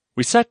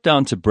We sat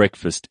down to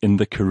breakfast in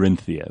the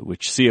Corinthia,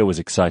 which Sia was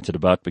excited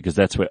about because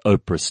that's where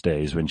Oprah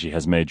stays when she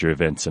has major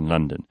events in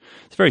London.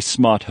 It's a very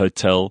smart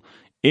hotel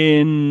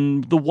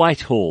in the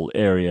Whitehall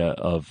area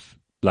of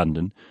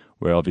London,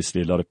 where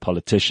obviously a lot of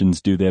politicians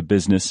do their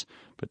business,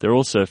 but there are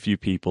also a few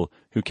people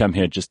who come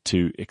here just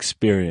to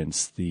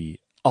experience the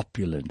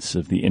opulence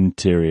of the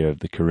interior of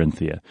the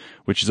Corinthia,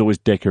 which is always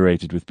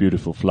decorated with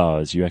beautiful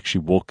flowers. You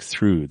actually walk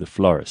through the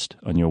florist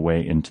on your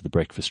way into the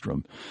breakfast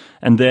room.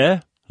 And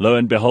there, lo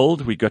and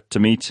behold, we got to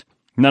meet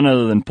none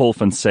other than Paul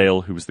van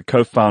Zyl, who was the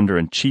co-founder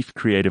and chief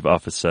creative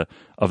officer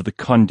of the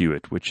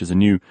Conduit, which is a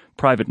new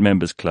private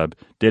members club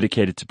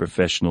dedicated to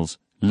professionals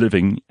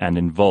living and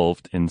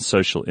involved in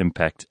social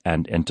impact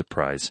and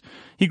enterprise.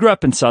 He grew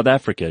up in South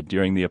Africa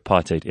during the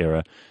apartheid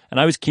era, and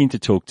I was keen to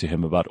talk to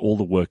him about all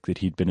the work that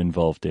he'd been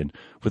involved in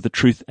with the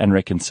Truth and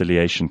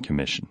Reconciliation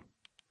Commission.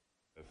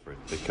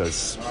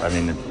 Because, I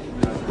mean,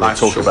 we'll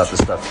talk about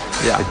this stuff.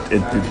 Yeah.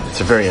 It's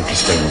a very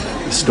interesting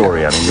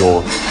story. I mean,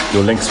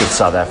 your links with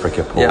South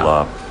Africa,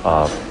 Paul,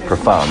 are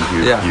profound.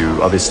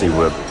 You obviously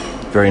were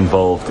very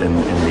involved in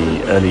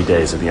the early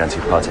days of the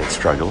anti-apartheid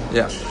struggle.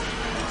 Yeah.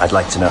 I'd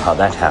like to know how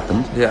that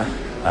happened. Yeah.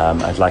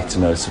 I'd like to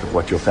know sort of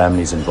what your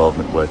family's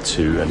involvement were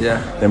too, and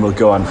then we'll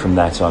go on from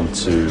that on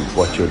to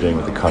what you're doing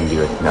with the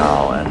Conduit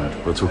now,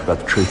 and we'll talk about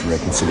the Truth and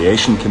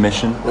Reconciliation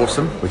Commission.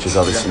 Awesome. Which is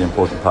obviously an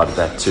important part of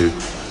that too.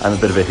 I'm a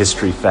bit of a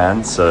history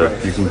fan, so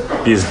you can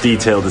be as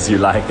detailed as you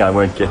like. I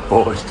won't get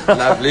bored.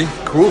 Lovely.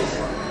 Cool.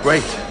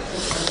 Great.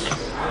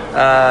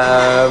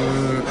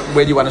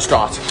 Where do you want to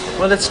start?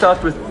 Well, let's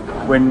start with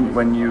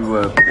when you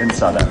were in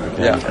South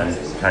Africa and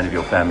kind of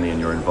your family and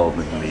your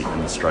involvement in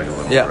the struggle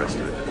and all the rest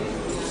of it.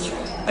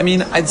 I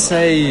mean, I'd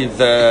say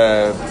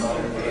I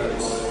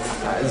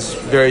was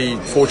very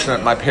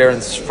fortunate. My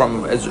parents,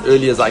 from as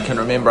early as I can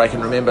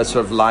remember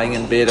sort of lying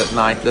in bed at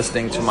night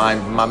listening to my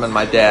mum and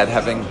my dad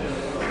having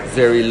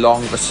very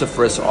long,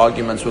 vociferous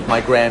arguments with my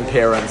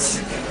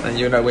grandparents. And,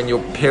 you know, when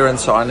your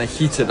parents are in a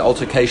heated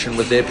altercation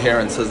with their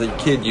parents as a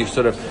kid, you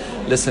sort of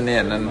listen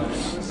in. And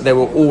they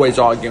were always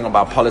arguing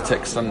about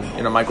politics. And,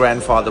 you know, my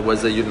grandfather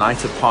was a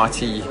United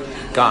Party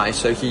guy,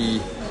 so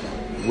he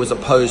was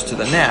opposed to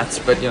the Nats,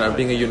 but, you know,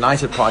 being a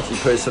United Party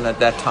person at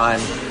that time,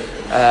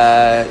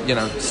 you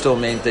know, still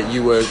meant that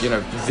you were, you know,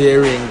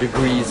 varying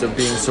degrees of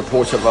being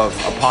supportive of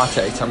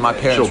apartheid. And my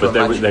parents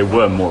they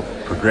were more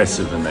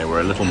progressive and they were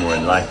a little more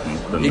enlightened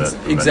than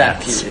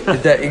exactly. The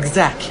Nats.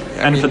 Exactly.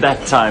 And for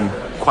that time,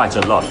 quite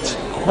a lot.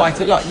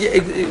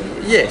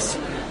 Yes.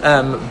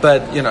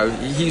 But, you know,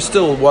 he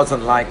still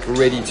wasn't like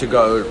ready to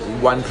go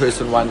one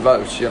person, one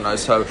vote, you know,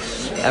 so,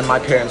 and my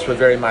parents were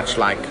very much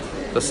like,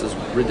 this is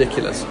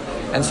ridiculous.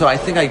 And so I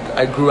think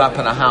I grew up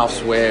in a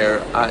house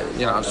where, I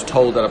was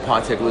told that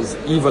apartheid was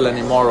evil and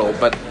immoral,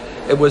 but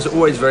it was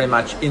always very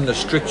much in the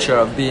stricture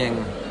of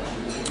being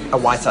a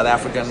white South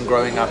African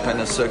growing up in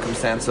a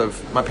circumstance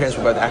of, my parents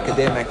were both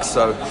academics,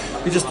 so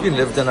we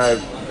lived in a,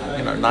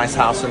 you know, nice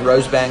house in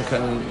Rosebank,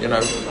 and, you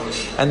know,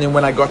 and then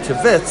when I got to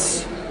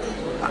Wits,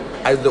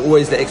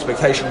 always the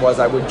expectation was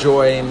I would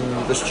join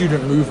the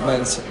student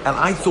movements, and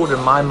I thought in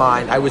my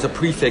mind, I was a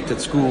prefect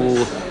at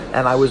school,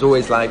 and I was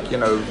always like, you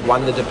know,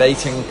 won the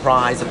debating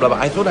prize and blah, blah.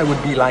 I thought I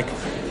would be like,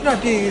 you know,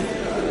 be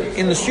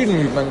in the student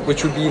movement,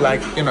 which would be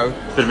like, you know...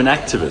 Bit of an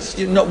activist.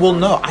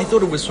 No, I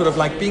thought it was sort of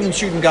like being in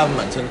student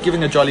government and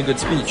giving a jolly good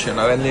speech, you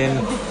know, and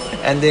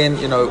then,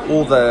 you know,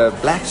 all the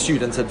black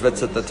students at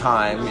Wits at the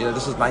time, you know,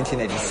 this was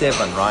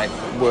 1987, right,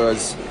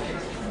 was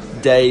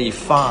day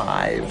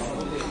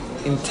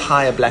 5,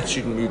 entire black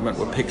student movement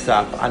were picked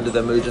up under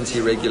the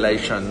emergency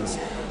regulations,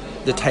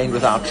 detained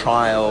without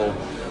trial.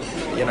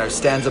 You know,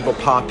 Stanza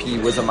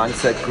Bopapi was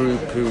amongst that group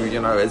who, you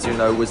know, as you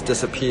know, was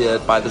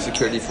disappeared by the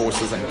security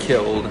forces and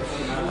killed.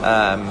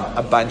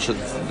 A bunch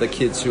of the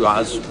kids who I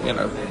was, you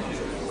know,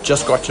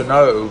 just got to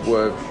know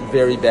were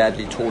very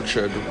badly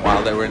tortured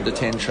while they were in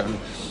detention.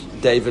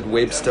 David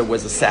Webster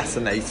was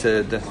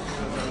assassinated.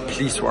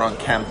 Police were on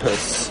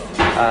campus.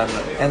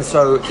 And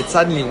so it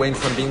suddenly went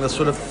from being this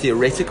sort of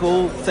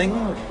theoretical thing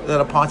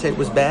that apartheid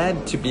was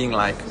bad to being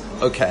like,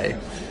 okay,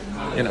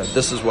 you know,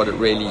 this is what it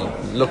really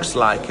looks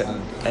like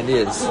and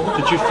is.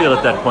 Did you feel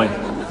at that point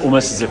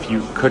almost as if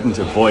you couldn't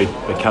avoid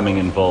becoming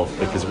involved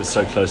because it was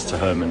so close to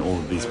home and all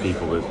of these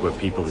people were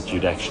people that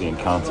you'd actually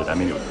encountered? I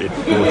mean, it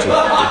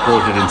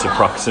brought it into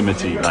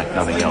proximity like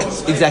nothing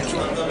else. Exactly.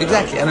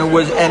 And it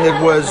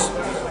was,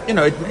 you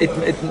know,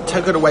 it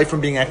took it away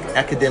from being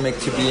academic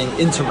to being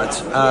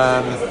intimate.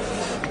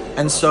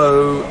 And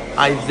so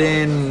I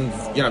then,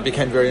 you know,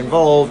 became very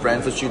involved,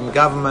 ran for student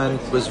government,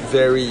 was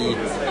very,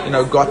 you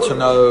know, got to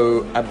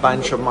know a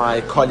bunch of my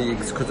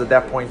colleagues, because at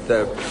that point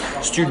the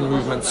student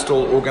movement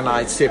still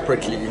organized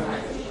separately.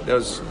 There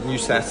was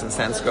NewSAS and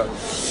Sansco.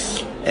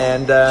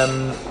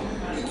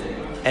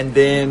 And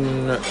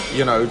then,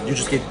 you know,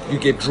 you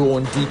get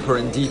drawn deeper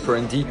and deeper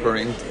and deeper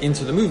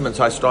into the movement.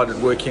 So I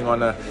started working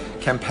on a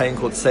campaign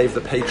called Save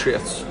the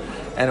Patriots.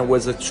 And it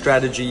was a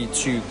strategy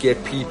to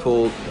get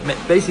people,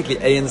 basically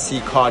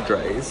ANC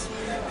cadres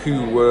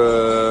who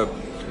were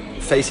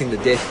facing the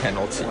death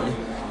penalty,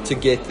 to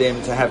get them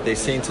to have their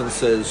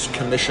sentences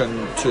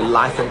commissioned to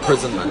life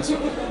imprisonment.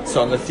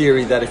 So on the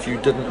theory that if you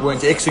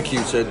weren't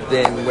executed,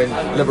 then when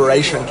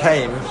liberation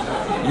came,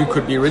 you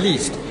could be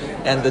released.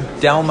 And the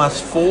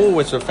Delmas 4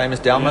 was a famous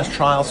Delmas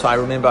trial. So I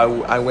remember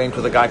I went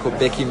with a guy called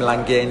Becky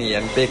Mlangeni,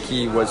 and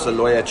Becky was a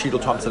lawyer, Cheadle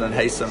Thompson and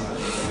Haysom.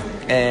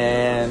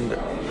 And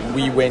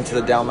we went to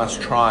the Delmas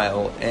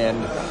trial, and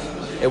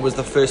it was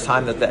the first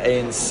time that the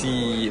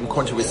ANC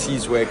Mkhonto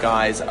Wesizwe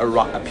guys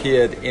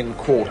appeared in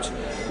court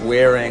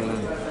wearing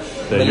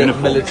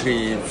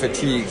military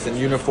fatigues and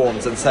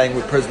uniforms and saying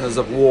we're prisoners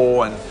of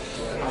war, and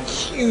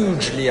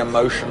hugely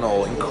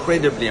emotional,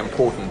 incredibly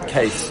important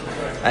case,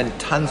 and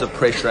tons of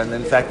pressure. And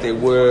in fact, their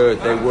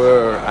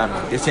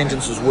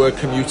sentences were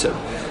commuted.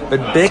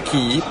 But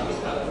Becky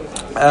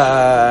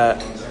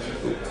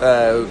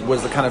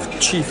was the kind of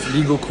chief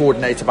legal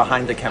coordinator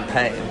behind the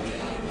campaign,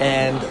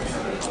 and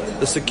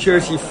the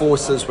security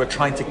forces were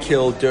trying to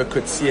kill Dirk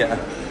Coetzee,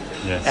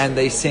 and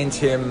they sent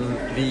him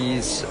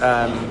these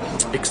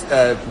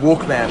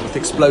Walkman with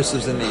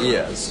explosives in the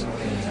ears,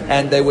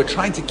 and they were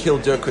trying to kill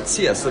Dirk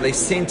Coetzee, so they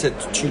sent it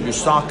to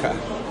Lusaka.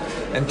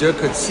 And Dirk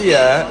Coetzee,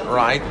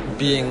 right,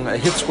 being a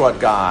hit squad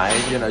guy,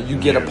 you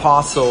get a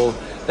parcel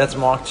that's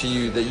marked to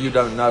you that you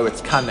don't know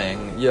it's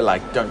coming, you're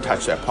like, don't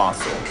touch that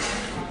parcel.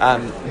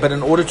 But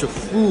in order to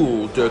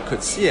fool Dirk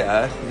Coetzee,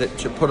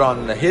 to put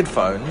on the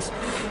headphones,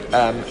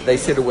 they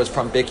said it was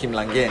from Becky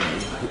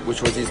Mlangeni,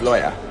 which was his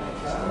lawyer.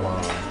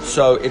 Wow.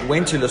 So it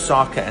went to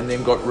Lusaka and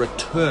then got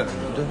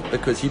returned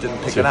because he didn't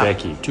pick it up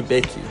to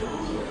Becky.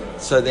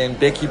 So then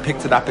Becky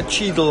picked it up at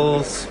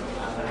Cheadle's,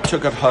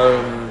 took it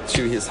home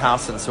to his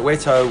house in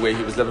Soweto, where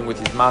he was living with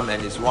his mum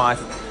and his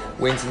wife.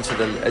 Went into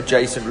the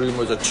adjacent room.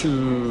 It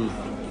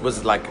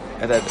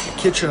had a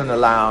kitchen and a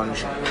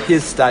lounge,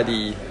 his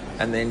study,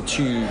 and then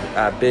 2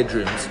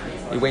 bedrooms.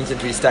 He went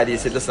into his study. He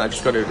said, "Listen, I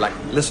just got to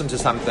listen to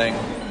something,"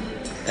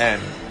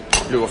 and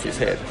blew off his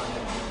head.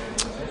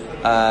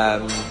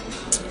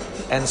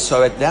 And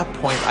so at that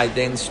point, I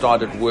then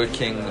started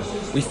working.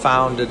 We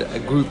founded a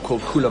group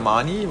called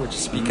Kulamani, which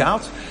is Speak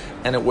Out,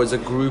 and it was a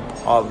group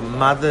of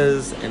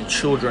mothers and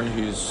children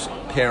whose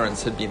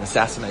parents had been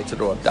assassinated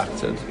or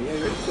abducted. Are you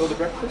ready for the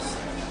breakfast?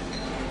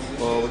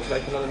 Or would you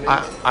like another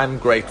meal? I'm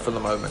great for the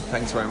moment.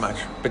 Thanks very much.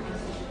 But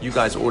you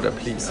guys order,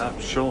 please.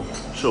 Sure.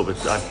 But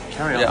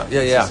carry on.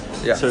 Yeah.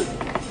 So,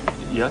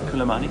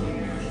 Kulamani.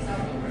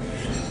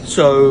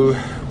 So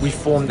we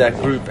formed that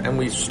group, and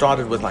we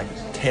started with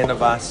 10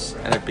 of us,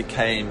 and it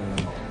became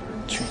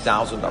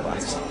 2,000 of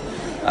us.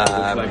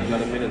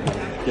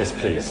 Yes,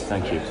 please.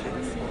 Thank you.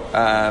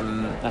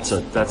 That's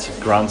a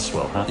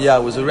groundswell, huh? Yeah,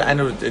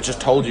 it just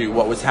told you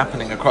what was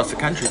happening across the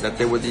country, that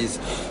there were these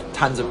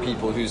tons of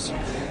people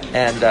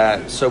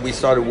so we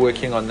started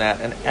working on that,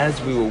 and as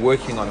we were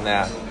working on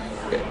that,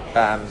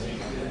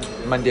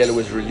 Mandela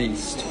was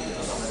released,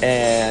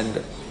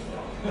 and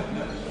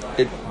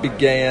it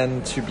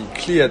began to be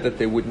clear that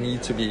there would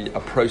need to be a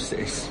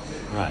process,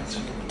 right,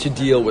 to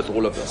deal with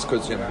all of this,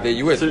 because there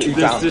you were. So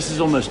this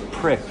is almost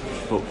prep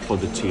for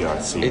the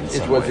TRC.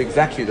 It was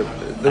exactly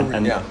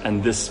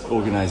and this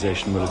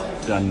organization would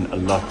have done a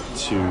lot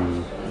to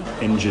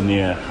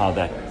engineer how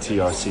that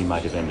TRC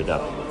might have ended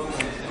up.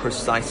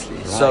 Precisely.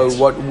 Right. So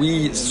what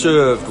we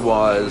served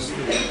was,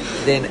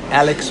 then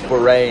Alex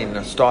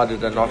Borain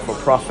started a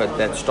not-for-profit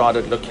that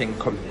started looking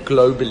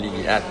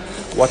globally at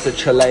what the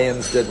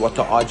Chileans did, what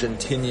the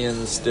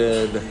Argentinians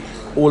did,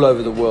 all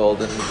over the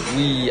world. And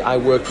I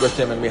worked with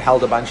them, and we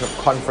held a bunch of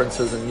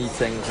conferences and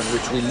meetings in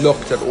which we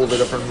looked at all the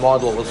different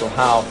models of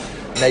how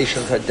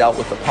nations had dealt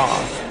with the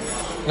past.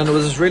 And it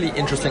was this really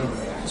interesting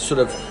sort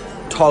of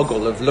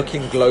toggle of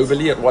looking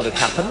globally at what had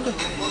happened,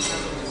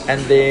 and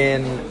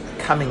then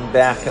coming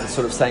back and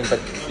sort of saying,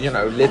 but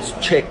let's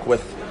check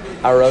with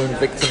our own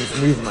victims'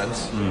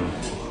 movements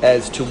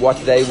as to what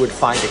they would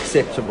find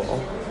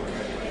acceptable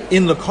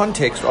in the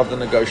context of the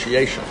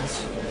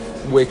negotiations,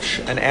 which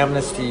an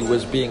amnesty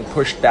was being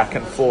pushed back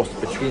and forth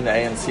between the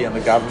ANC and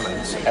the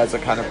government as a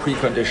kind of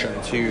precondition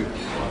to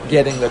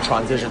getting the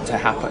transition to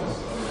happen.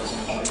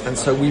 And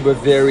so we were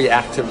very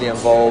actively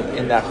involved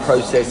in that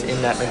process,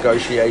 in that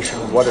negotiation,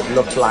 what it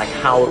looked like,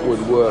 how it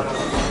would work.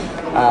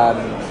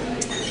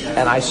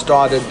 And I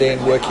started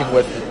then working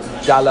with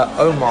Dalla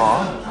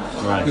Omar,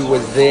 right, who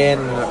was then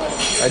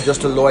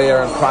just a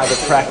lawyer in private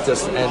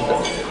practice, and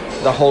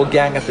the whole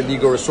gang at the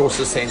Legal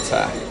Resources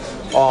Center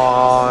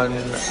on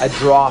a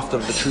draft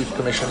of the Truth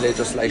Commission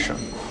legislation.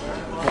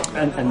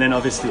 And then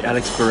obviously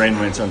Alex Borain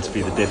went on to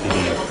be the deputy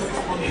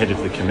head of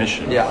the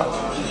commission. Yeah.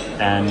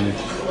 And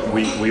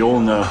we all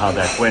know how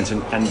that went.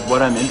 And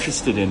what I'm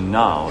interested in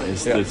now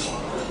is that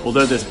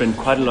although there's been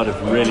quite a lot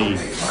of really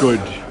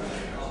good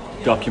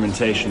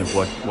documentation of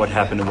what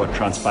happened and what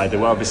transpired, there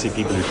were obviously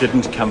people who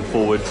didn't come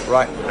forward.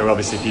 Right. There were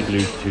obviously people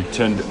who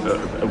turned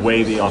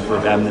away the offer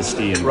of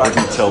amnesty and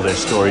wouldn't tell their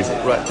stories.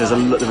 Right.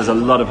 There was a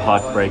lot of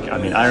heartbreak. I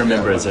mean, I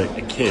remember as a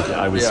kid,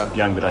 I was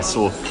young, but I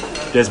saw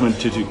Desmond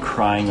Tutu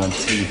crying on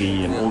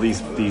TV, and all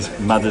these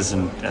mothers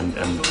and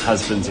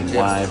husbands and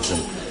wives,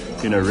 and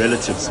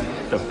relatives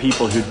of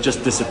people who'd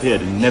just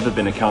disappeared and never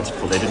been accounted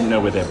for. They didn't know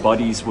where their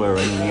bodies were or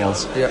anything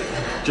else. Yeah.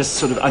 Just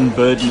sort of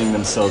unburdening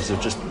themselves of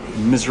just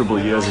miserable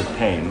years of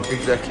pain.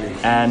 Exactly.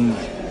 And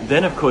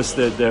then, of course,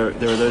 there are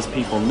those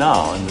people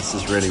now, and this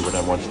is really what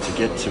I wanted to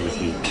get to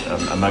with you,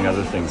 among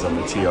other things on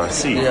the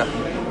TRC. Yeah.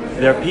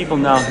 There are people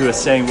now who are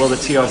saying, well, the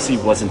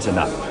TRC wasn't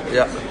enough.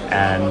 Yeah.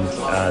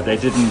 And they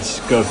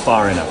didn't go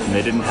far enough, and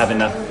they didn't have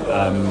enough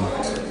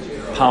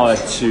power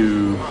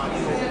to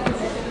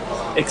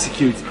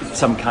execute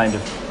some kind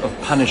of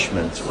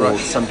punishment or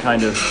some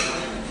kind of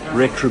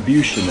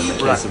retribution in the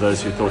case of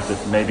those who thought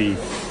that maybe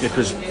it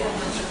was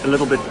a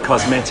little bit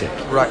cosmetic.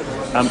 Right.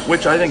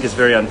 Which I think is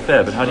very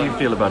unfair, but how do you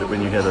feel about it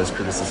when you hear those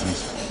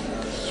criticisms,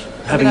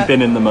 having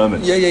been in the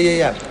moment?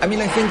 Yeah. I mean,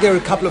 I think there are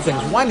a couple of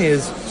things. One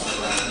is,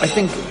 I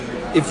think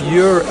if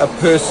you're a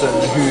person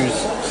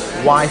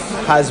whose wife,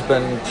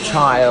 husband,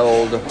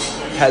 child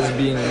has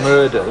been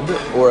murdered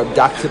or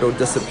abducted or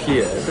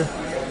disappeared,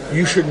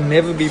 you should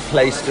never be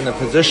placed in a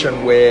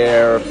position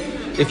where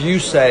if you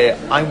say,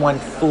 I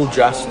want full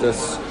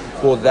justice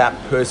for that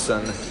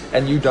person,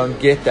 and you don't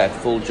get that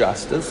full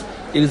justice,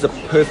 it is a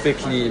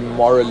perfectly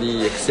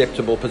morally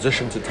acceptable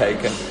position to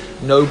take, and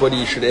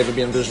nobody should ever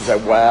be in a position to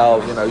say,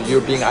 well,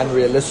 you're being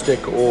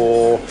unrealistic,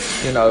 or,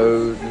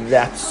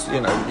 that's,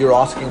 you're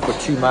asking for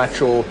too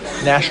much, or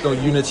national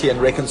unity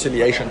and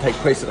reconciliation take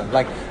precedent.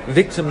 Like,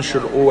 victims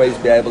should always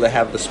be able to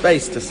have the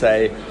space to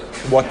say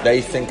what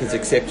they think is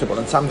acceptable.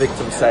 And some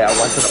victims say, I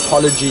want an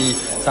apology.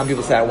 Some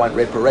people say, I want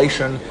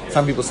reparation.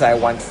 Some people say, I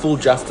want full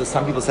justice.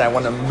 Some people say, I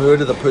want to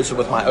murder the person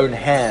with my own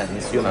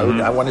hands.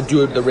 I want to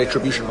do the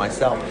retribution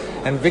myself.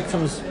 And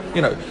victims,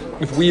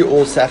 if we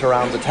all sat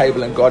around the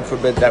table and God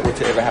forbid that were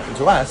to ever happen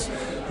to us,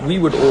 we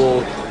would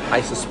all, I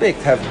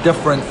suspect, have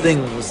different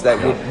things that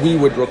we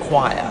would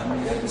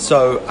require.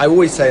 So I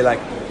always say,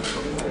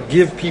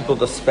 give people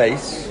the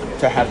space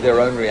to have their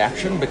own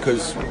reaction,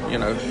 because,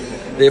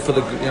 therefore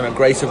the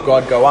grace of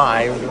God go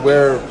I.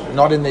 We're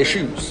not in their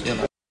shoes.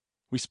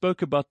 We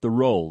spoke about the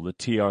role the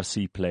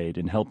TRC played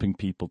in helping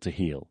people to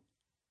heal.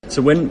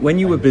 So when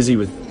you were busy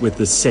with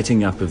the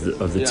setting up of the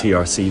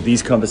TRC,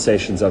 these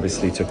conversations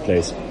obviously took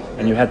place,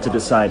 and you had to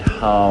decide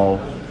how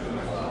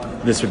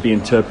this would be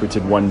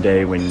interpreted one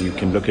day when you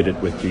can look at it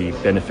with the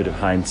benefit of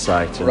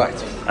hindsight. And,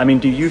 right. I mean,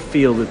 do you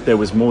feel that there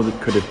was more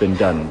that could have been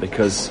done?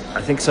 Because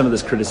I think some of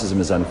this criticism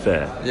is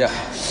unfair. Yeah.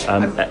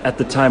 At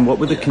the time, what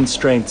were the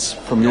constraints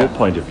from your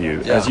point of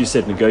view? Yeah. As you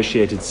said,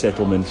 negotiated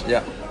settlement.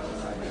 Yeah.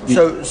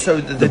 So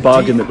the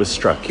bargain that was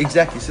struck.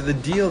 Exactly. So the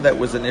deal that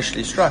was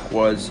initially struck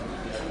was,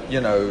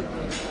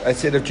 a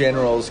set of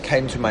generals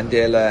came to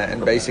Mandela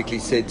and basically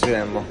said to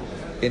him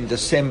in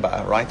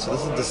December, right? So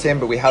this is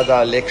December. We had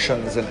our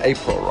elections in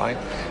April, right?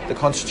 The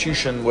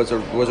Constitution was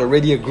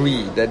already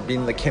agreed. There'd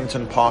been the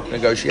Kempton Park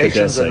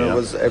negotiations, and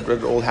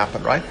it all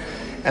happened, right?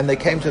 And they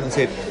came to him and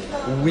said,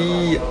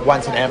 we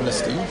want an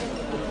amnesty,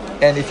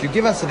 and if you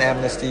give us an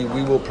amnesty,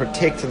 we will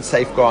protect and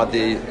safeguard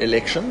the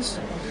elections.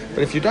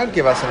 But if you don't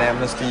give us an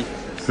amnesty,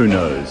 who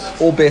knows?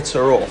 All bets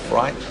are off,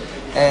 right?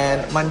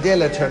 And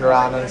Mandela turned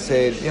around and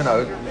said,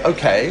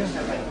 okay,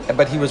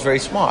 but he was very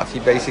smart. He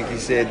basically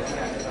said,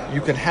 you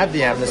can have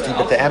the amnesty,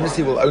 but the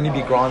amnesty will only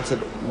be granted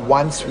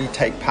once we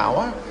take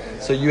power.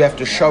 So you have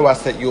to show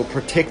us that you'll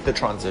protect the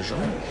transition,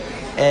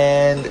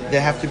 and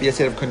there have to be a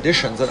set of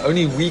conditions, and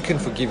only we can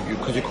forgive you,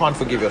 because you can't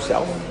forgive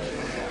yourself.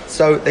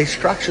 So they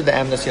structured the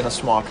amnesty in a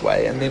smart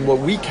way, and then what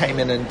we came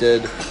in and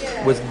did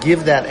was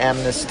give that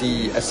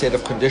amnesty a set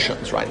of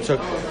conditions, right? So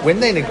when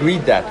they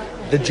agreed that,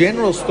 the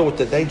generals thought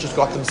that they just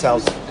got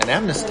themselves an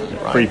amnesty,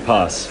 right? Free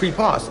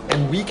pass.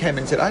 And we came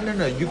and said, oh,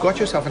 no, you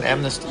got yourself an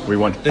amnesty. We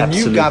want the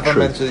absolute new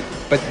government,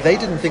 truth. But they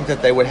didn't think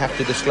that they would have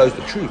to disclose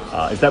the truth.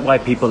 Is that why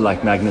people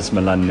like Magnus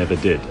Malan never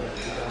did?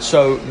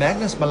 So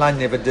Magnus Malan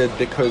never did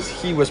because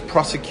he was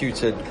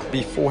prosecuted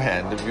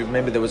beforehand. If you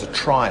remember, there was a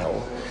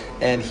trial,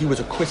 and he was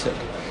acquitted.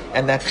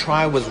 And that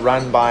trial was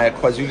run by a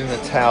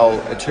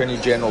KwaZulu-Natal Attorney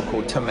General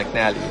called Tim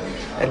McNally.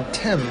 And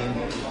Tim,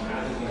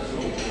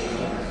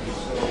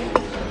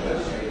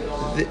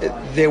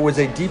 there was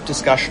a deep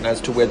discussion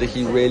as to whether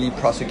he really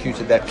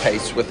prosecuted that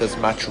case with as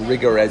much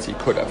rigor as he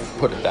could have,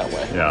 put it that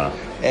way. Yeah.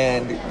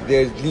 And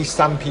there, at least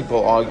some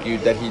people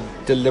argued that he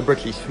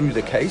deliberately threw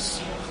the case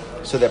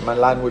so that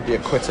Malan would be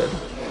acquitted.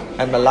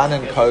 And Malan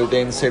and co.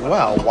 then said,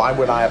 well, why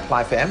would I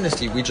apply for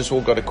amnesty? We just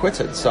all got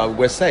acquitted, so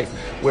we're safe.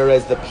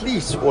 Whereas the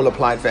police all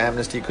applied for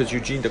amnesty because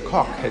Eugene de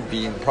Kock had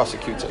been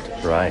prosecuted.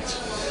 Right.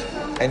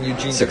 And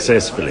Eugene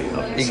successfully.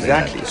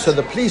 Exactly. So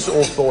the police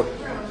all thought,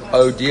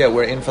 oh dear,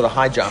 we're in for the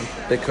high jump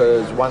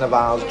because one of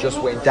ours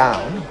just went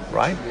down,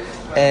 right?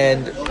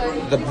 And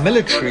the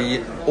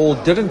military all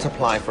didn't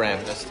apply for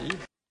amnesty.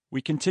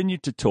 We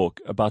continued to talk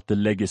about the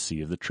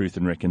legacy of the Truth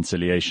and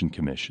Reconciliation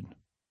Commission.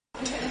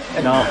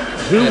 Now,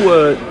 who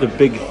were the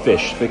big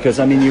fish? Because,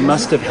 I mean, you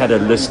must have had a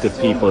list of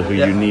people who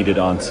you needed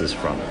answers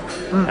from.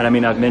 And, I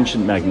mean, I've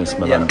mentioned Magnus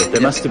Malan, but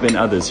there must have been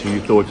others who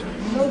you thought,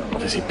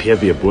 obviously Pierre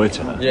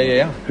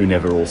Boerta, who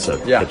never also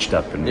pitched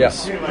up and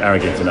was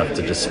arrogant enough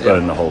to just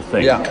spurn the whole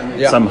thing,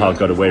 somehow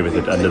got away with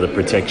it under the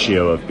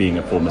protectio of being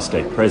a former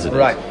state president.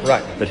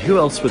 Right. But who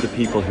else were the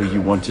people who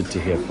you wanted to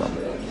hear from?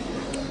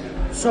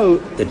 So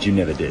that you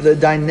never did.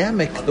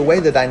 The way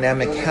the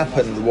dynamic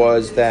happened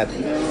was that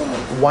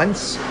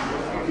once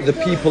the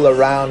people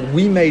around,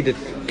 we made it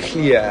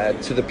clear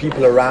to the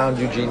people around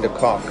Eugene de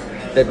Kock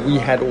that we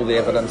had all the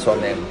evidence on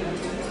them.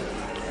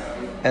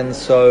 And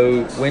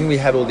so when we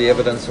had all the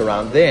evidence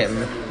around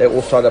them, they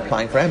all started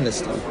applying for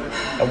amnesty.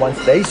 And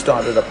once they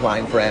started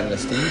applying for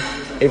amnesty,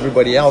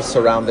 everybody else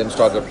around them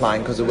started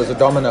applying, because it was a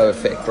domino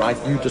effect, right?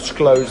 You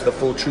disclose the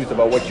full truth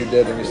about what you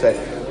did, and you say,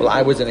 well,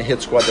 I was in a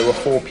hit squad, there were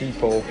 4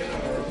 people,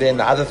 then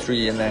the other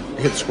 3 in that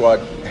hit squad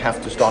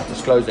have to start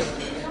disclosing.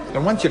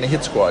 And once you're in a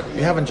hit squad,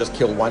 you haven't just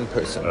killed one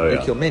person, you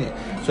kill many.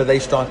 So they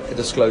start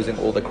disclosing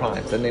all the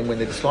crimes. And then when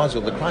they disclose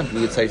all the crimes, we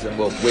would say to them,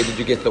 well, where did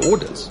you get the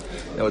orders?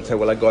 They would say,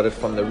 well, I got it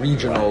from the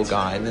regional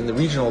guy. And then the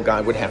regional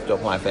guy would have to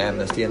apply for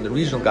amnesty. And the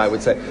regional guy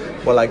would say,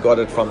 well, I got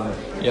it from,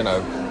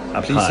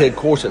 police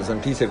headquarters.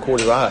 And police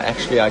headquarters,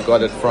 actually, I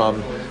got it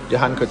from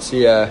Johan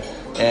Coetzee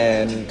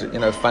and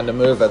Van der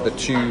Merwe, the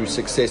 2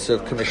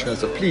 successive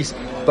commissioners of police,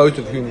 both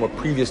of whom were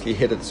previously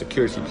head of the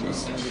security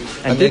police.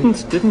 And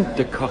didn't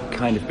de Kock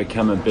kind of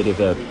become a bit of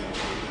a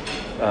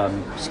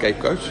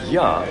scapegoat?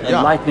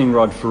 A lightning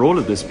rod for all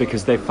of this,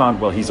 because they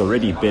found, well, he's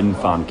already been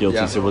found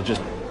guilty, so we'll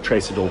just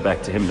trace it all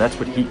back to him. That's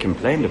what he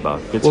complained about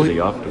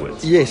bitterly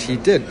afterwards. Yes, he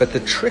did. But the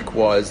trick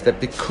was that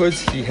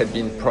because he had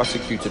been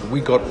prosecuted,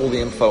 we got all the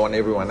info on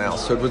everyone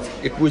else. So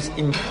it was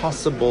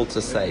impossible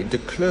to say. De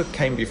Klerk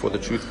came before the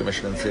Truth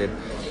Commission and said,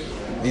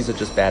 these are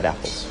just bad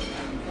apples.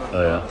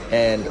 Oh, yeah.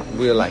 And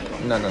we were like,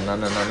 no.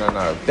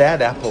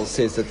 Bad Apple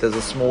says that there's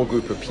a small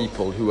group of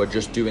people who are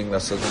just doing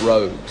this as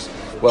rogues.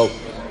 Well,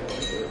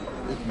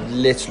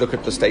 let's look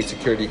at the State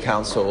Security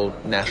Council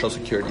National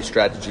Security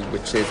Strategy,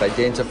 which says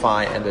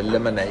identify and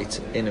eliminate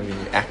enemy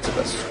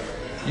activists.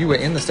 You were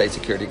in the State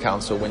Security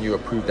Council when you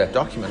approved that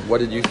document. What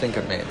did you think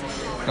it meant?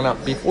 Now,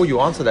 before you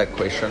answer that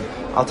question,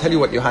 I'll tell you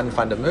what Johan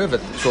van der Merwe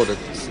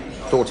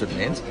thought it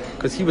meant,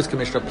 because he was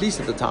Commissioner of Police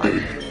at the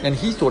time, and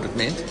he thought it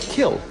meant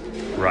kill.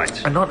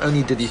 Right. And not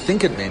only did he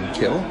think it meant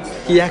kill,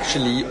 he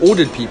actually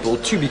ordered people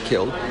to be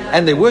killed,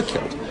 and they were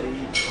killed.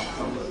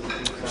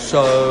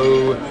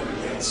 So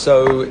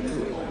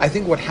I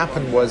think what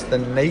happened was the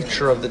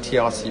nature of the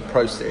TRC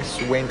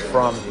process went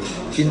from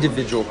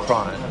individual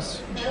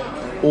crimes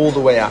all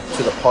the way up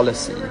to the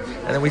policy.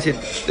 And then they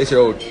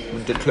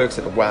said, de Klerk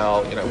said,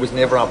 well, it was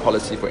never our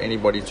policy for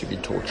anybody to be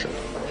tortured.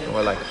 And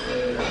we're like,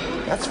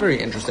 that's very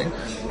interesting,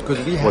 because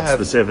what's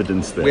this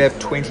evidence there? We have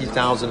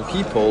 20,000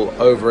 people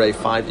over a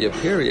 5-year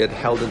period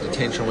held in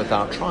detention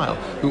without trial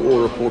who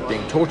all report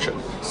being tortured.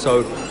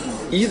 So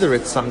either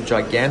it's some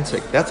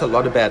gigantic, that's a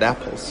lot of bad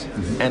apples,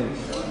 and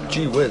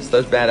gee whiz,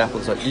 those bad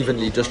apples are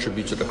evenly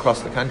distributed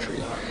across the country.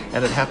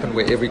 And it happened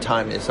where every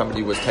time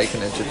somebody was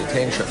taken into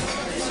detention.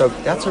 So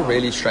that's a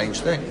really strange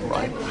thing,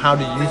 right? How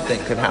do you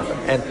think it happened?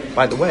 And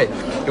by the way,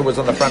 it was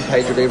on the front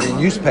page of every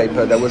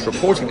newspaper that was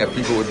reporting that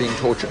people were being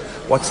tortured.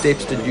 What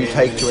steps did you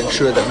take to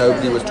ensure that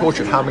nobody was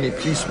tortured? How many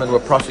policemen were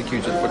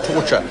prosecuted for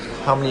torture?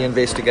 How many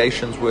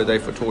investigations were there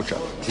for torture?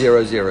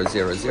 0, 0,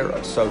 0,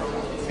 0. So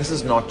this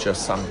is not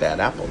just some bad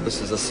apple. This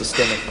is a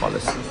systemic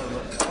policy.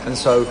 And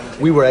so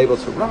we were able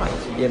to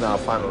write in our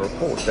final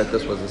report that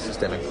this was a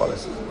systemic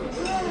policy.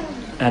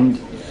 And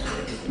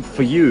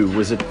for you,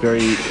 was it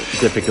very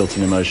difficult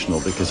and emotional,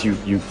 because you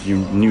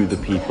knew the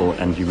people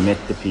and you met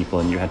the people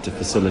and you had to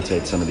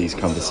facilitate some of these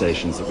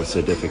conversations that were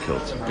so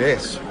difficult?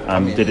 Yes.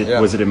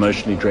 Was it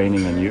emotionally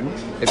draining on you?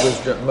 It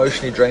was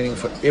emotionally draining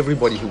for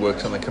everybody who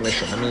works on the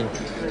commission. I mean,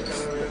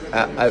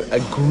 a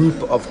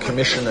group of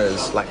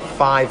commissioners, like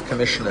 5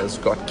 commissioners,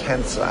 got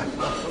cancer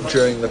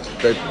during the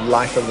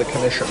life of the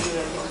commission.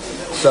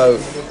 So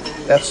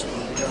that's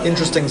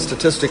interesting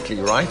statistically,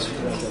 right?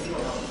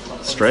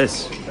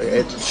 Stress.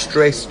 It's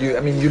stress.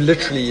 You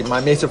literally, my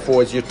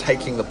metaphor is you're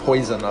taking the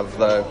poison of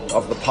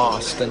the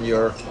past and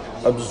you're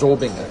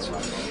absorbing it.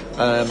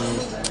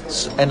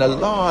 And a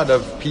lot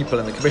of people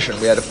in the commission,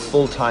 we had a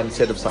full-time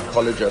set of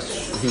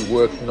psychologists who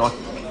worked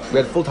we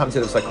had a full-time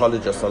set of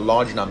psychologists, a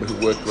large number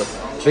who worked with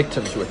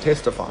victims who were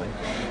testifying.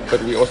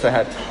 But we also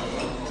had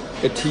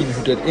a team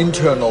who did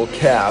internal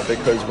care,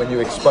 because when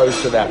you're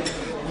exposed to that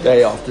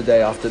day after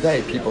day after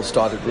day, people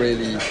started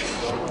really...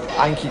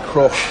 Ankie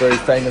Krog, very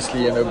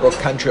famously in her book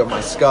Country of My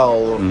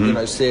Skull,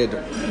 said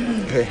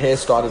her hair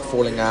started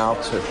falling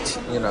out,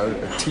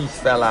 her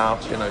teeth fell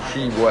out,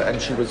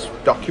 and she was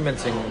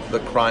documenting the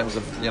crimes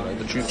of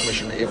the Truth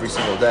Commission every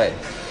single day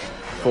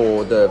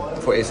for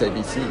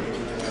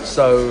SABC.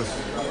 So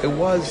it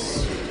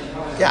was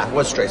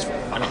stressful.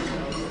 I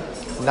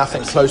mean,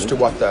 nothing close to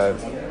what the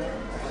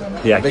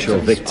actual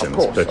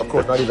victims, of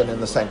course, not even in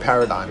the same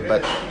paradigm,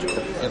 but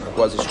it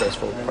was a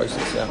stressful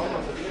process.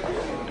 Yeah.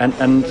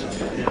 And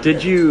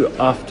did you,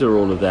 after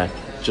all of that,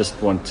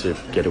 just want to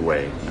get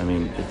away? I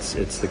mean,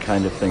 it's the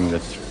kind of thing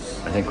that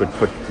I think would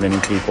put many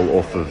people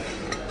off of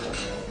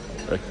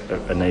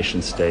a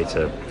nation state,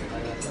 a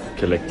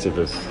collective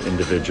of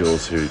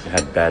individuals who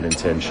had bad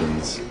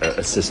intentions,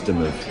 a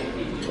system of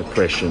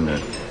oppression,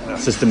 a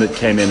system that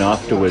came in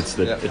afterwards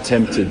that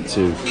attempted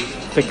to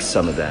fix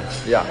some of that.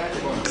 Yeah.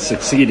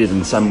 Succeeded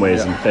in some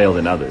ways and failed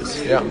in others.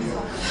 Yeah.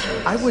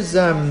 I was,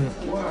 I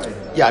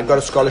got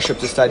a scholarship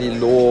to study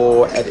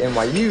law at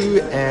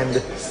NYU,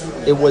 and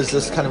it was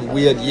this kind of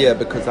weird year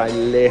because I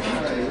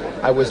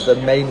was the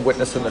main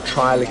witness in the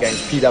trial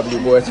against P.W.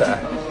 Botha.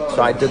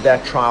 So I did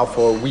that trial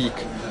for a week,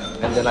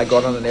 and then I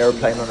got on an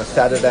airplane on a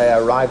Saturday. I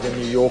arrived in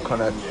New York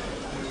on a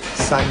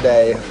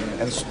Sunday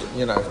and,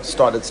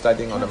 started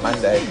studying on a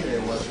Monday.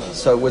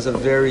 So it was a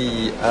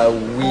very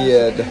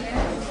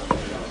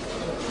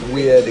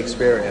weird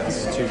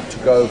experience to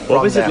go from.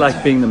 What was it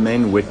like being the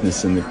main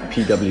witness in the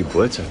P.W.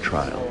 Botha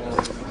trial?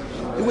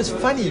 It was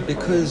funny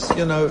because,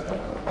 it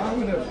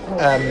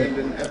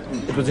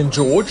was in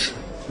George.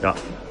 Yeah.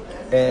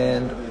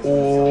 And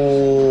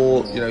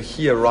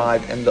he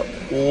arrived, and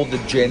all the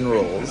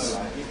generals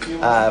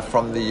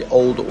from the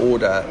old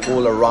order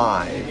all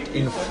arrived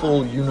in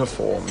full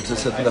uniform to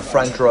sit in the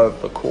front row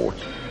of the court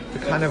to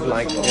kind of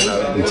make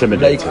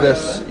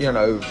this,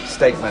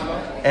 statement.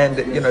 And,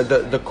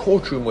 the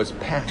courtroom was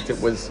packed. It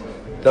was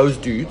those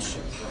dudes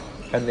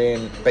and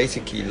then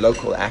basically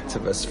local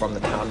activists from the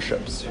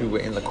townships who were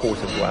in the court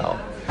as well.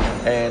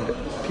 And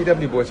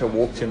P.W. Botha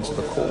walked into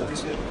the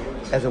court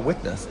as a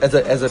witness,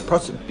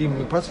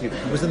 being prosecuted.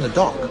 He was in the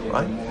dock,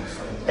 right?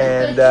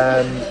 And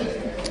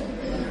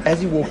as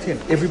he walked in,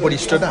 everybody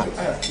stood up,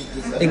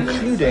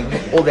 including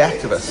all the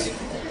activists.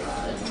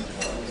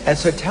 And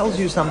so it tells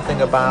you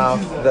something about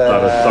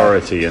that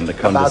authority and the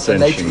condescension.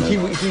 About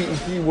the nature.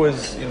 He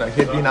was, he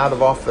had been out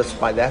of office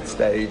by that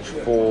stage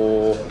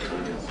for...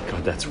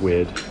 God, that's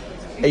weird.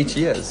 8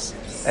 years.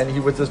 And he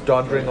was this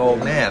doddering old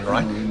man,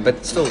 right?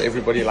 But still,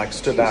 everybody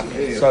stood up.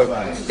 So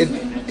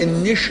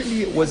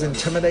initially it was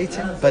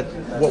intimidating, but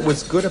what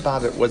was good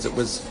about it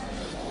was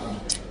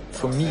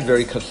for me,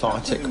 very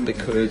cathartic,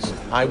 because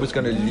I was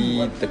going to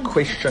lead the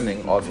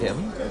questioning of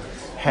him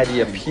had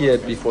he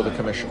appeared before the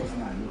commission.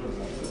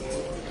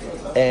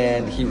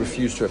 And he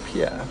refused to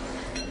appear.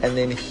 And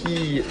then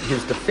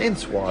his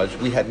defense was,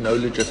 we had no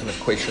legitimate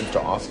questions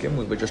to ask him,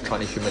 we were just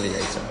trying to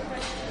humiliate him.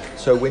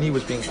 So when he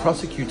was being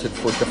prosecuted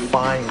for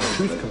defying the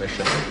Truth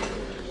Commission,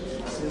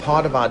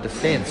 part of our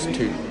defense,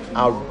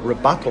 our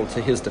rebuttal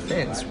to his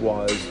defense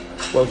was,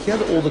 well, here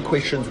are all the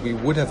questions we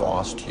would have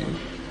asked you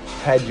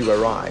had you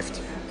arrived.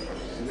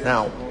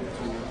 Now,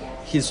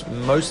 his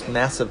most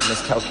massive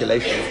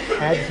miscalculation,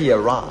 had he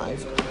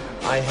arrived,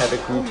 I had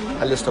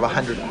a list of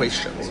 100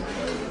 questions.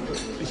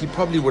 He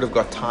probably would have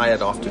got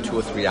tired after 2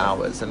 or 3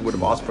 hours and would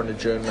have asked for an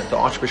adjournment. The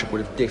Archbishop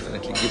would have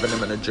definitely given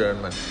him an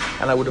adjournment,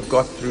 and I would have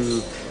got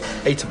through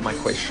 8 of my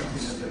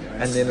questions,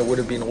 and then it would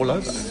have been all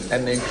over.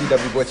 And then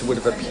P.W. Botha would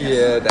have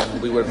appeared,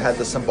 and we would have had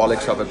the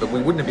symbolics of it, but we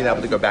wouldn't have been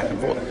able to go back and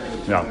forth.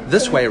 No.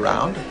 This way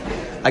around,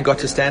 I got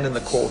to stand in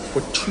the court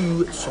for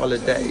 2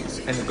 solid days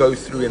and go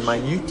through in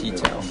minute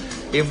detail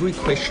every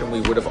question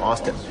we would have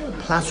asked him,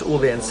 plus all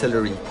the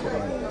ancillary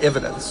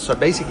evidence. So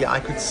basically, I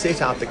could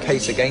set out the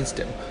case against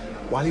him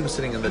while he was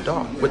sitting in the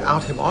dark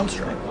without him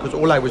answering, because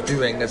all I was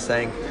doing is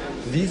saying,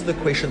 these are the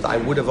questions I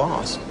would have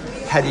asked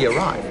had he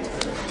arrived.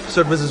 So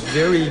it was this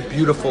very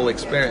beautiful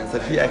experience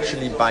that he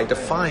actually, by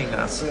defying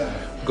us,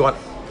 got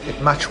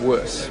it much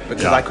worse,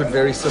 because I could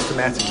very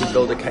systematically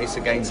build a case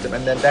against him,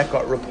 and then that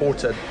got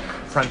reported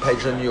front page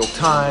of the New York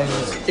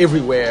Times,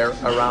 everywhere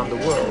around the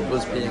world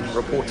was being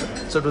reported.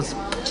 So it was,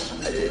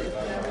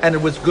 and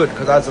it was good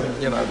because I was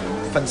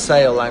in, Fin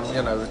Sale,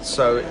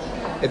 so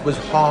it was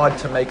hard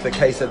to make the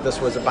case that this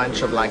was a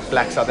bunch of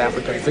black South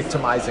Africans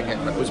victimizing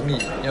him. It was me,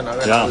 and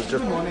it was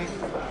just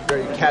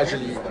very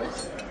casually.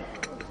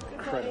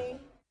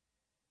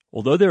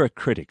 Although there are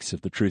critics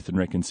of the Truth and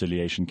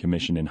Reconciliation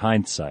Commission in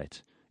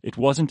hindsight, it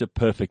wasn't a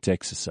perfect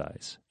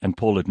exercise, and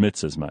Paul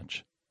admits as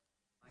much.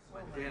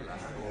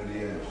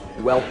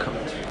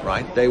 Welcomed,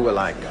 right? They were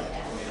like,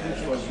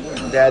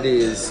 that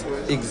is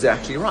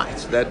exactly right.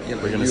 That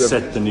we're going to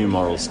set the new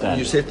moral standard.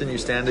 You set the new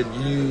standard.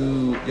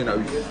 You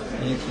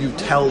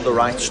tell the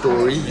right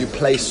story. You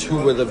place who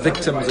were the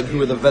victims and who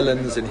were the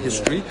villains in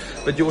history.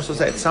 But you also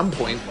say at some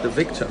point the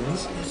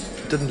victims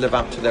didn't live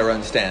up to their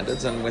own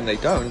standards, and when they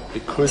don't,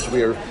 because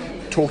we're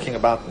talking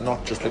about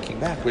not just looking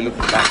back, we're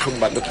talking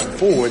about looking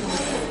forward.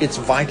 It's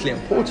vitally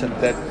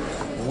important that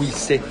we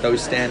set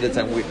those standards,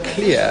 and we're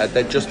clear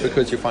that just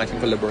because you're fighting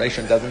for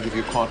liberation doesn't give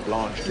you carte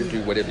blanche to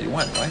do whatever you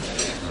want, right?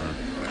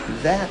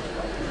 That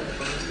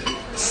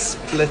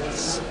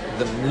splits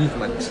the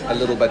movement a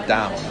little bit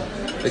down,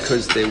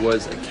 because there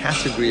was a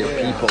category of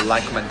people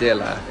like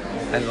Mandela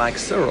and like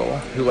Cyril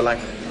who were like,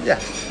 yeah,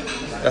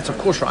 that's of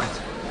course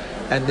right.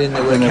 And then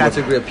there were a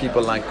category of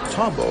people like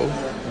Thabo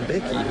and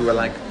Becky who were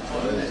like,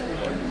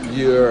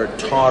 you're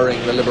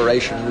tarring the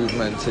liberation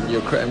movement,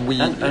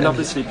 and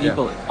obviously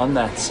people on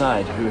that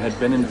side who had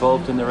been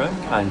involved in their own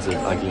kinds of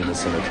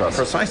ugliness and atrocity.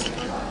 Precisely.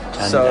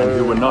 And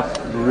who were not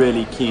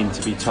really keen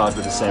to be tarred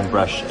with the same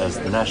brush as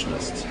the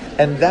nationalists.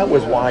 And that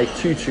was why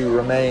Tutu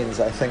remains,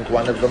 I think,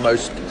 one of the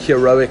most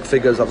heroic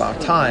figures of our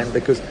time,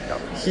 because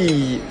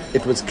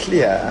it was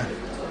clear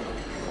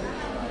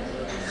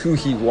who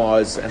he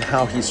was and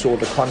how he saw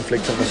the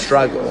conflict and the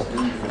struggle,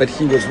 but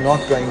he was not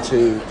going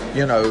to,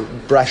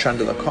 brush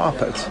under the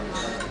carpet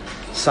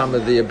some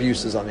of the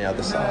abuses on the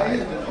other side.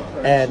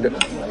 And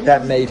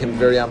that made him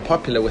very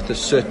unpopular with a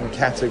certain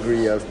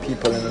category of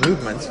people in the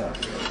movement.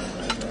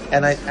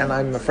 And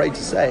I'm afraid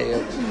to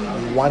say,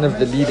 one of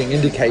the leading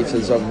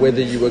indicators of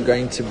whether you were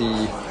going to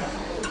be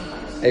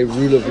a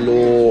rule of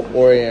law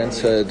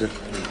oriented,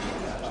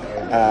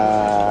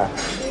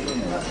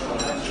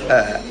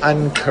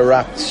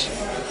 uncorrupt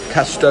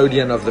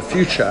custodian of the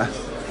future,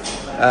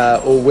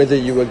 or whether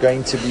you were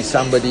going to be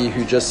somebody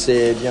who just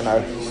said,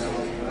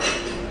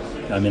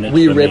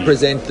 we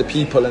represent the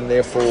people and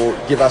therefore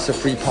give us a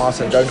free pass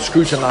and don't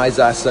scrutinize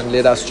us and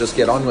let us just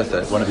get on with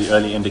it. One of the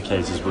early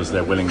indicators was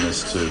their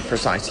willingness to...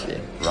 Precisely.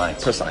 Right.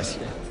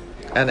 Precisely.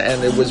 And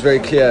it was very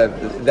clear,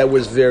 that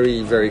was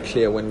very, very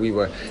clear when we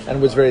were, and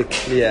it was very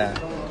clear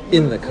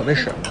in the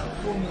commission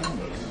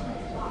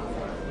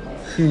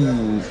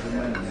who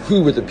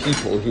were the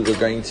people who were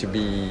going to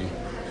be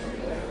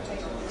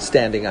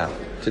standing up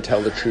to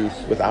tell the truth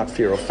without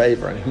fear or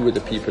favor, and who were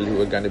the people who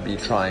were going to be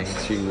trying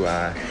to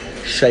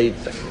shade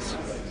things.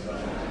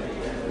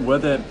 Were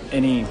there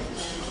any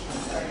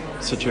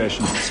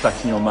situations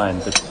stuck in your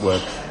mind that were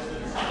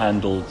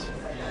handled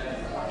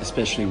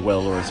especially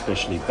well or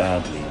especially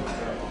badly?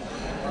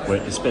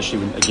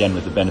 Especially again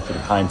with the benefit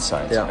of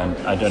hindsight, and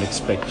I don't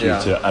expect you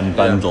to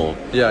unbundle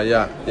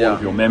all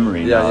of your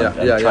memory now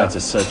and try to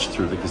search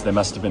through, because there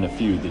must have been a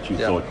few that you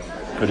thought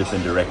could have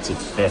been directed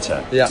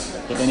better.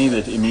 But any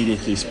that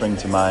immediately spring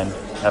to mind,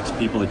 perhaps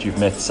people that you've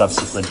met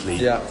subsequently,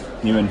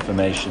 new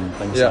information,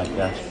 things like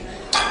that?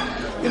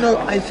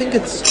 I think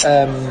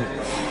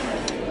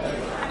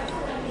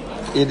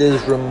it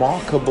is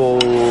remarkable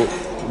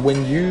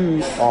when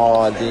you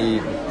are the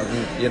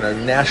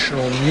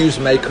national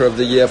newsmaker of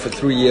the year for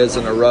 3 years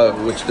in a row,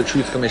 which the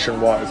Truth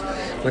Commission was,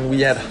 when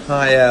we had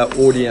higher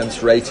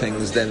audience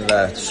ratings than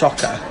the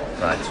soccer.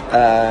 Right.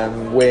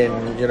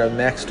 When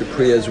Max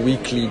Duprea's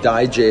weekly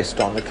digest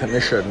on the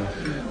commission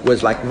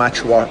was like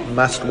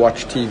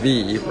must-watch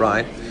TV,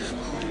 right?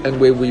 And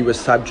where we were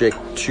subject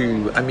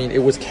to,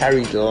 it was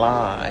carried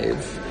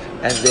live,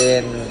 and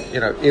then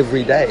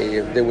every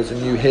day there was a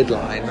new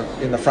headline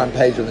in the front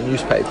page of the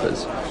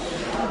newspapers.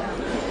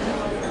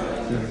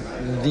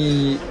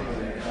 The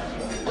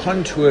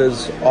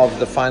contours of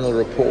the final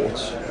report,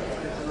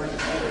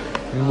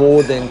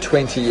 more than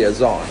 20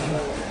 years on,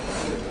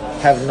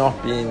 have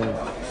not been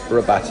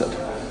rebutted.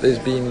 There's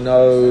been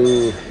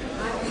no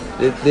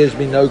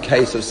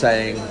case of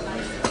saying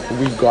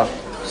we got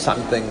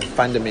something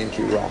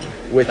fundamentally wrong.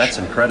 Which, that's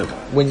incredible.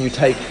 When you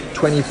take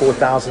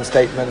 24,000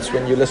 statements,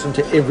 when you listen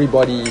to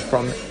everybody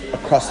from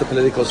across the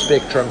political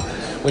spectrum,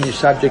 when you're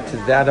subject to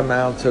that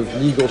amount of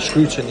legal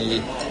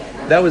scrutiny,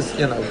 that was,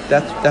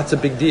 that's a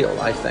big deal,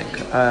 I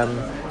think.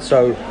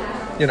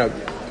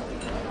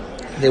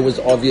 There was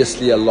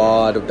obviously a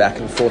lot of back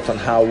and forth on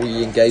how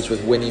we engaged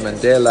with Winnie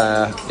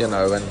Mandela,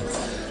 and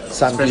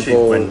some especially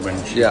people...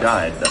 when she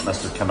died, that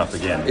must have come up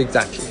again.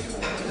 Exactly.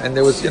 And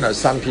there was,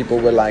 some people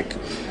were like,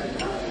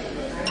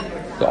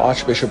 the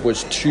Archbishop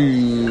was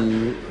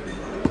too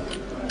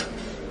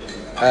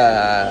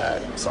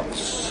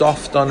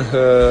soft on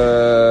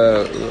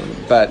her,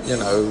 but,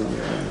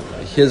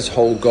 his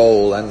whole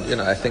goal, and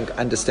I think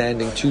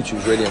understanding Tutu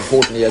is really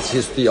important.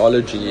 His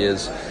theology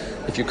is,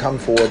 if you come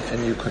forward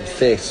and you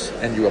confess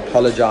and you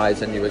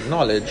apologize and you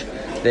acknowledge,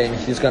 then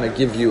he's going to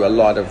give you a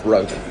lot of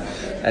rope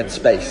and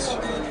space.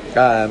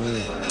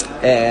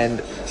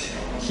 And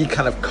he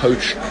kind of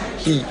coached.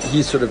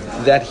 He sort of,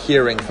 that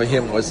hearing for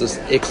him was this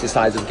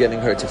exercise of getting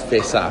her to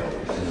fess up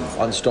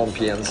on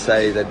Stompie and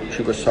say that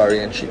she was sorry,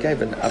 and she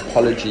gave an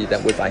apology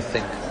that was, I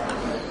think,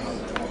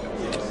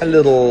 a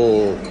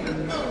little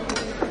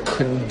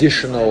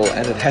conditional,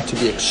 and it had to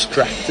be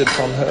extracted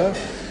from her.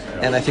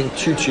 And I think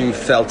Tutu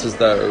felt as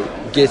though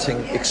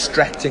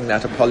extracting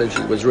that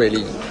apology was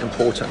really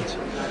important.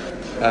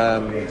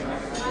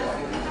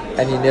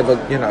 And he never,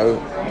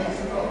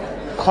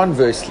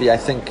 conversely, I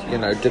think,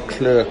 de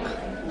Klerk,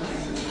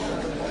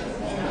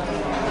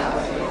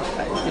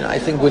 I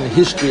think when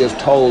history is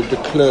told, de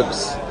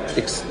Klerk's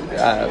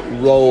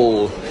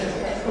role,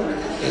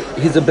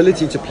 his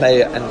ability to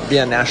play and be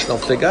a national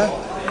figure,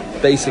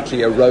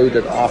 basically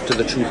eroded after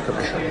the Truth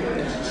Commission,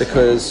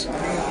 because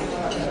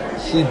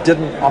he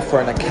didn't offer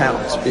an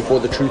account before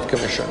the Truth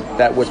Commission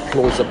that was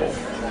plausible,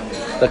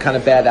 the kind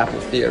of bad apple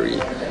theory,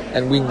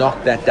 and we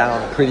knocked that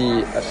down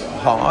pretty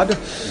hard.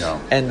 Yeah.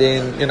 And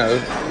then,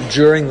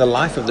 during the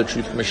life of the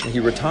Truth Commission, he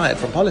retired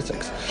from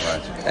politics.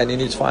 Right. And in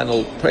his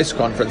final press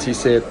conference, he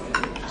said,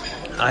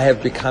 I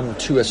have become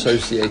too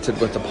associated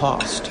with the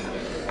past.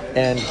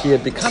 And he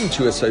had become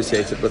too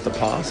associated with the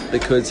past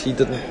because he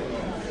didn't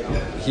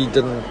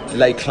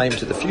lay claim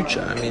to the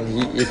future.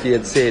 If he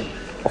had said,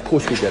 of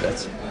course we did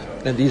it,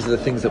 and these are the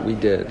things that we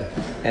did,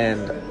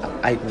 and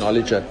I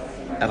acknowledge it,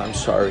 and I'm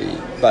sorry,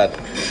 but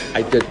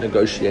I did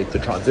negotiate the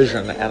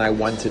transition, and I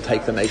want to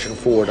take the nation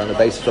forward on the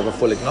basis of a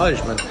full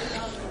acknowledgement.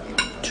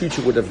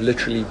 Tutu would have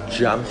literally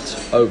jumped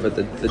over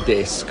the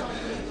desk,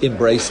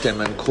 embraced him,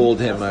 and called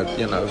him a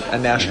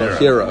national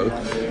hero.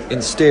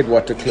 Instead,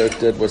 what de Klerk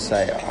did was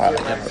say,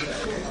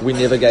 we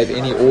never gave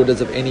any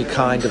orders of any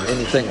kind of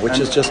anything, which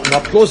is just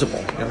not plausible.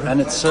 And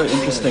it's so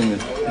interesting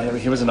that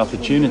here was an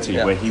opportunity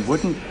where he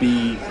wouldn't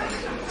be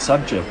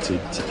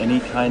subjected to any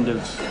kind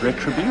of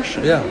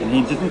retribution. Yeah. And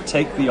he didn't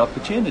take the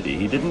opportunity.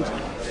 He didn't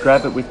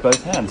grab it with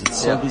both hands.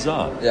 It's so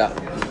bizarre. Yeah.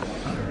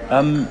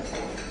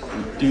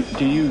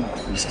 Do you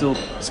still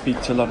speak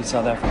to a lot of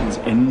South Africans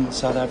in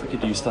South Africa?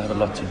 Do you still have a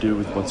lot to do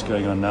with what's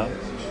going on now?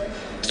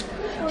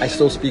 I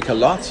still speak a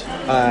lot.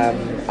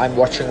 I'm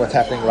watching what's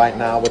happening right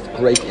now with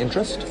great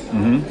interest.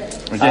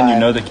 Mm-hmm. Again, you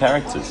know the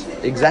characters.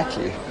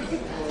 Exactly.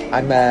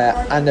 I'm an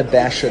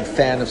unabashed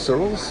fan of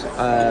Cyril's,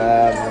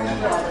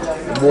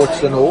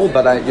 warts and all.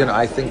 But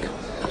I think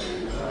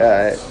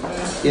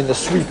in the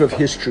sweep of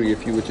history,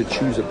 if you were to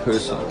choose a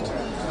person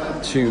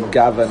to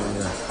govern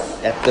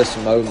at this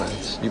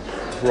moment, you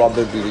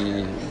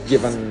probably,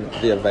 given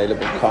the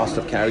available cast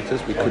of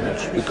characters, we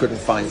couldn't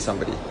find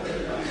somebody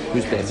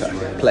who's better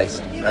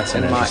placed. That's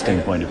an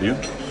interesting point of view.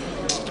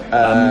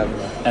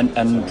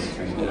 And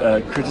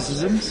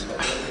criticisms?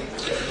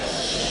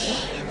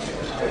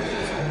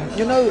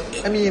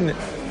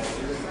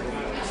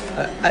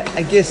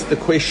 I guess the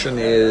question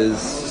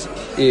is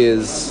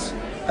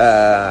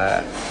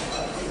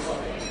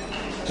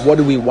what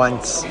do we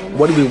want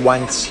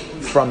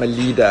from a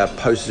leader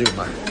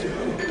post-Zuma?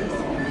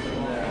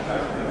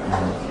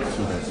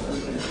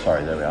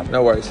 Sorry, there we are.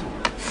 No worries.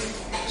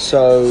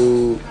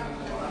 So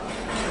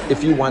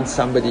if you want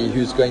somebody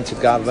who's going to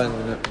govern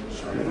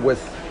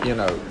with,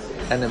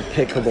 an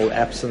impeccable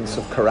absence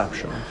of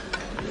corruption,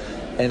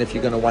 and if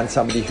you're going to want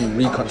somebody who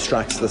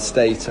reconstructs the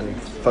state and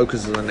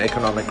focuses on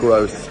economic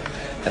growth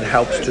and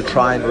helps to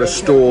try and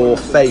restore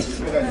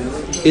faith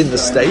in the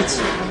state,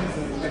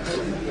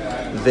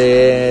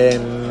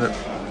 then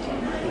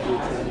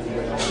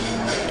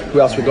who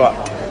else we got?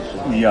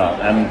 Yeah,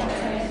 and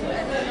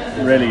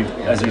really,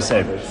 as you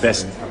say,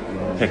 best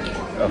pick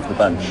of the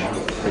bunch.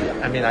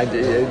 I mean,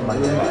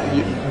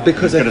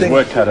 because he's got his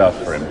work cut out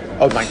for him.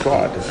 Oh my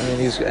God! I mean,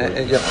 he's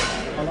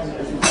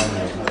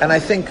and I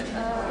think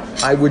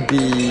I would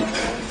be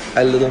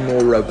a little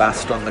more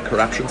robust on the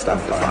corruption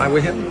stuff if I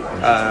were him.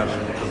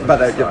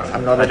 But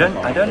I'm not. I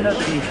don't know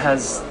that he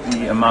has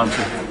the amount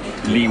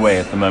of leeway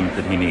at the moment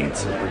that he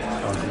needs.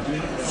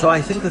 So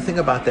I think the thing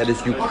about that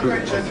is you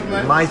prove.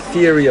 My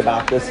theory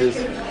about this is.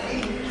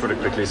 To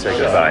quickly say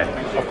goodbye.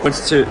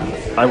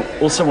 I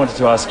also wanted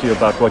to ask you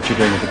about what you're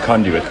doing with the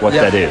Conduit, what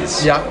that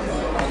is. Yeah.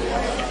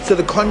 So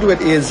the Conduit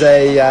is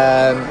we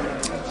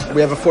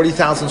have a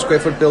 40,000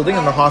 square foot building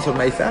in the heart of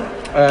Mayfair,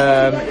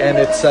 and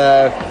it's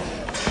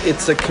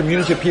a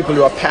community of people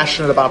who are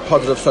passionate about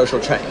positive social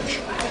change.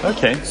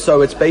 Okay.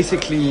 So it's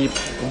basically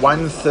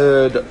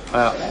 1/3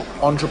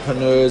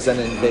 entrepreneurs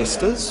and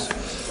investors,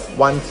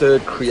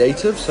 1/3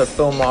 creative, so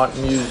film, art,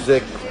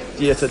 music,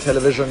 theatre,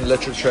 television,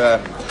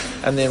 literature,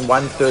 and then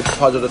 1/3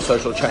 positive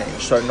social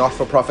change. So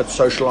not-for-profit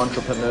social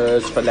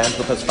entrepreneurs,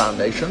 philanthropists,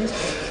 foundations.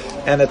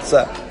 And it's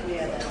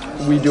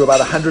we do about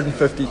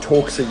 150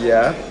 talks a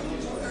year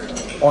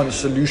on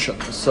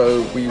solutions.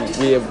 So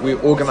we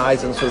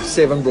organize in sort of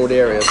 7 broad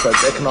areas. So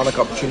it's economic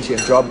opportunity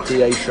and job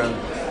creation,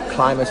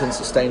 climate and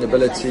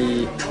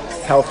sustainability,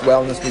 health,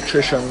 wellness,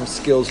 nutrition,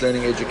 skills,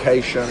 learning,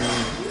 education,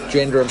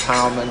 gender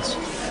empowerment,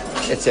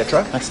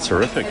 etc. That's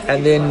terrific.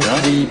 And then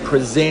we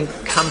present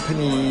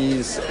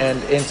companies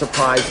and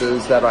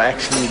enterprises that are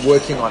actually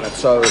working on it.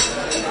 So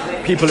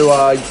people who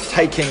are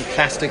taking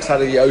plastics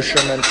out of the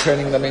ocean and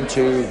turning them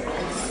into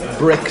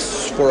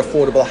bricks for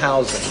affordable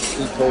housing.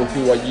 People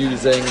who are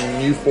using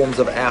new forms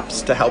of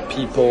apps to help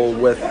people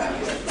with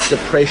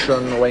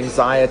depression or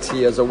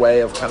anxiety as a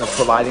way of kind of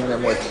providing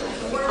them with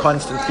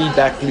constant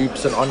feedback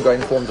loops and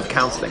ongoing forms of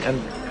counseling.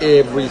 And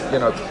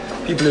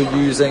people who are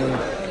using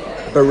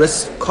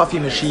barista coffee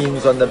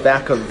machines on the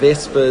back of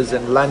Vespers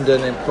in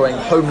London, employing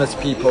homeless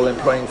people,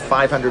 employing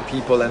 500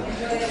 people and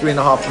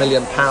 £3.5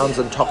 million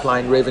in top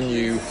line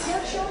revenue,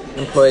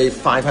 employ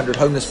 500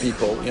 homeless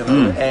people,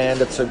 and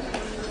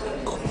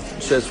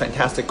serves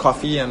fantastic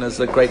coffee and is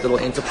a great little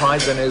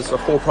enterprise and is a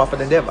for-profit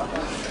endeavor.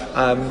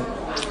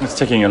 It's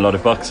ticking a lot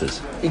of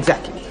boxes.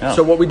 Exactly. Yeah.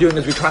 So what we're doing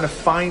is we're trying to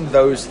find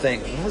those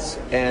things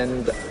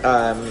and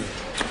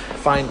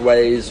find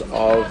ways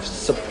of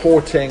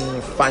supporting,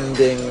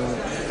 funding,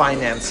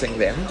 financing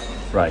them.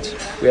 Right.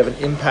 We have an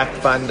impact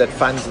fund that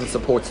funds and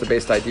supports the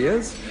best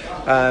ideas,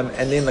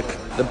 and then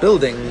the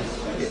building,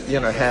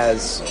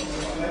 has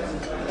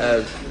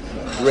a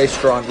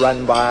restaurant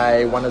run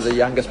by one of the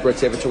youngest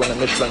Brits ever to win a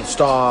Michelin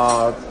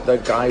star, the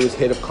guy who's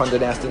head of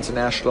Conduit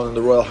International and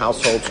the Royal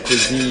Household's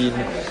cuisine.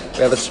 We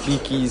have a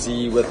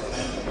speakeasy with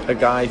a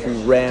guy who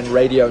ran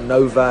Radio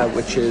Nova,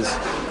 which is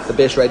the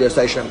best radio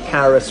station in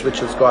Paris, which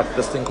has got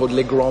this thing called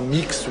Le Grand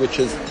Mix, which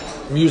is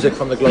music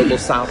from the global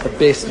south, the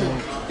best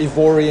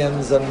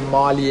Ivorians and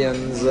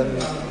Malians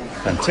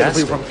and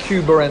people from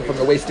Cuba and from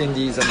the West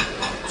Indies, and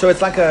so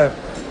it's like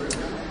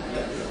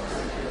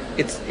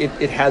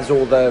it has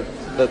all the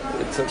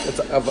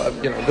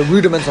the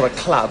rudiments of a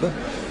club,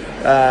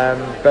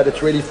 but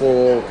it's really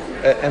for,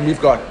 and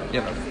we've got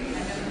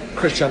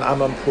Christian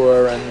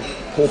Amanpour and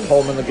Paul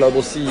Polman, the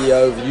global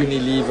CEO of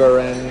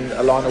Unilever, and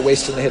Alana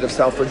Weston, the head of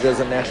Selfridges,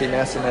 and Natalie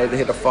Massenet, the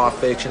head of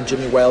Farfetch, and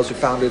Jimmy Wales, who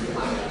founded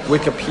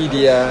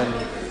Wikipedia, and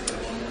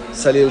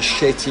Salil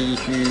Shetty,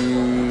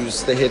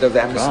 who's the head of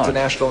Amnesty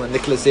International, and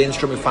Nicholas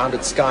Zenstrom, who founded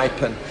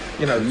Skype, and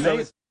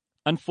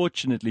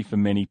Unfortunately for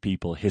many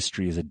people,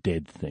 history is a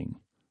dead thing.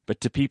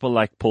 But to people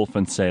like Paul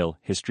van Zyl,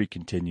 history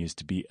continues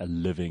to be a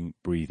living,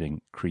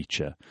 breathing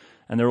creature.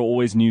 And there are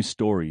always new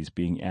stories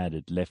being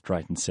added left,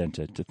 right, and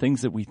center to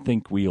things that we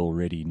think we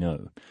already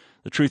know.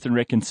 The Truth and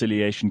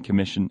Reconciliation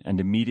Commission and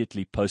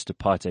immediately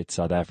post-apartheid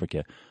South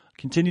Africa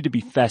continue to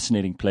be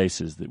fascinating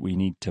places that we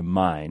need to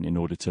mine in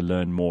order to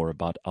learn more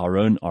about our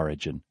own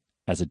origin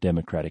as a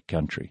democratic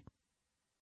country.